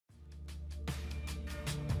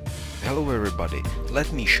Hello everybody,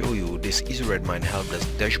 let me show you this is Redmine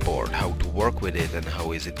helpdesk dashboard, how to work with it and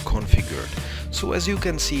how is it configured. So as you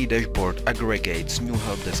can see, dashboard aggregates new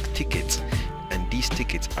helpdesk tickets and these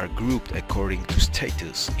tickets are grouped according to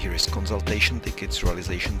status. Here is consultation tickets,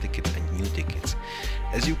 realization tickets and new tickets.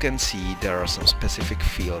 As you can see, there are some specific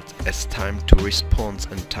fields as time to response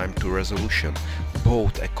and time to resolution,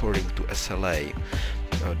 both according to SLA.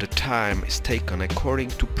 The time is taken according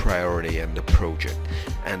to priority and the project,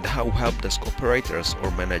 and how helpdesk operators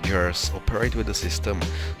or managers operate with the system,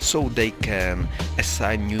 so they can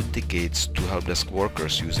assign new tickets to helpdesk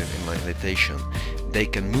workers using inline editation. They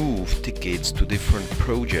can move tickets to different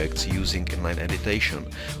projects using inline editation,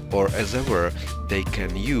 or as ever they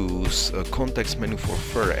can use a context menu for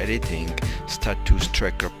further editing, status,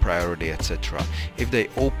 tracker, priority, etc. If they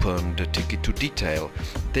open the ticket to detail,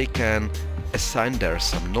 they can assign there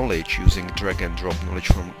some knowledge using drag and drop knowledge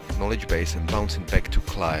from knowledge base and bouncing back to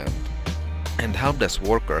client. And helpdesk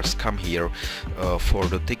workers come here for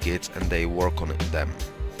the tickets and they work on them.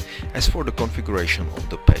 As for the configuration of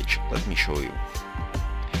the page, let me show you.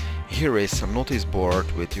 Here is some notice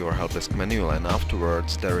board with your helpdesk manual, and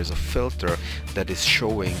afterwards there is a filter that is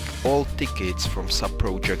showing all tickets from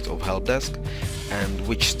sub-projects of helpdesk and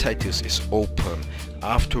which status is open.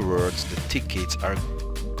 Afterwards the tickets are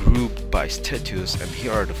grouped by status, and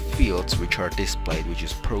here are the fields which are displayed, which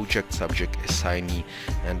is project, subject, assignee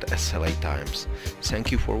and SLA times.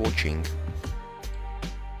 Thank you for watching.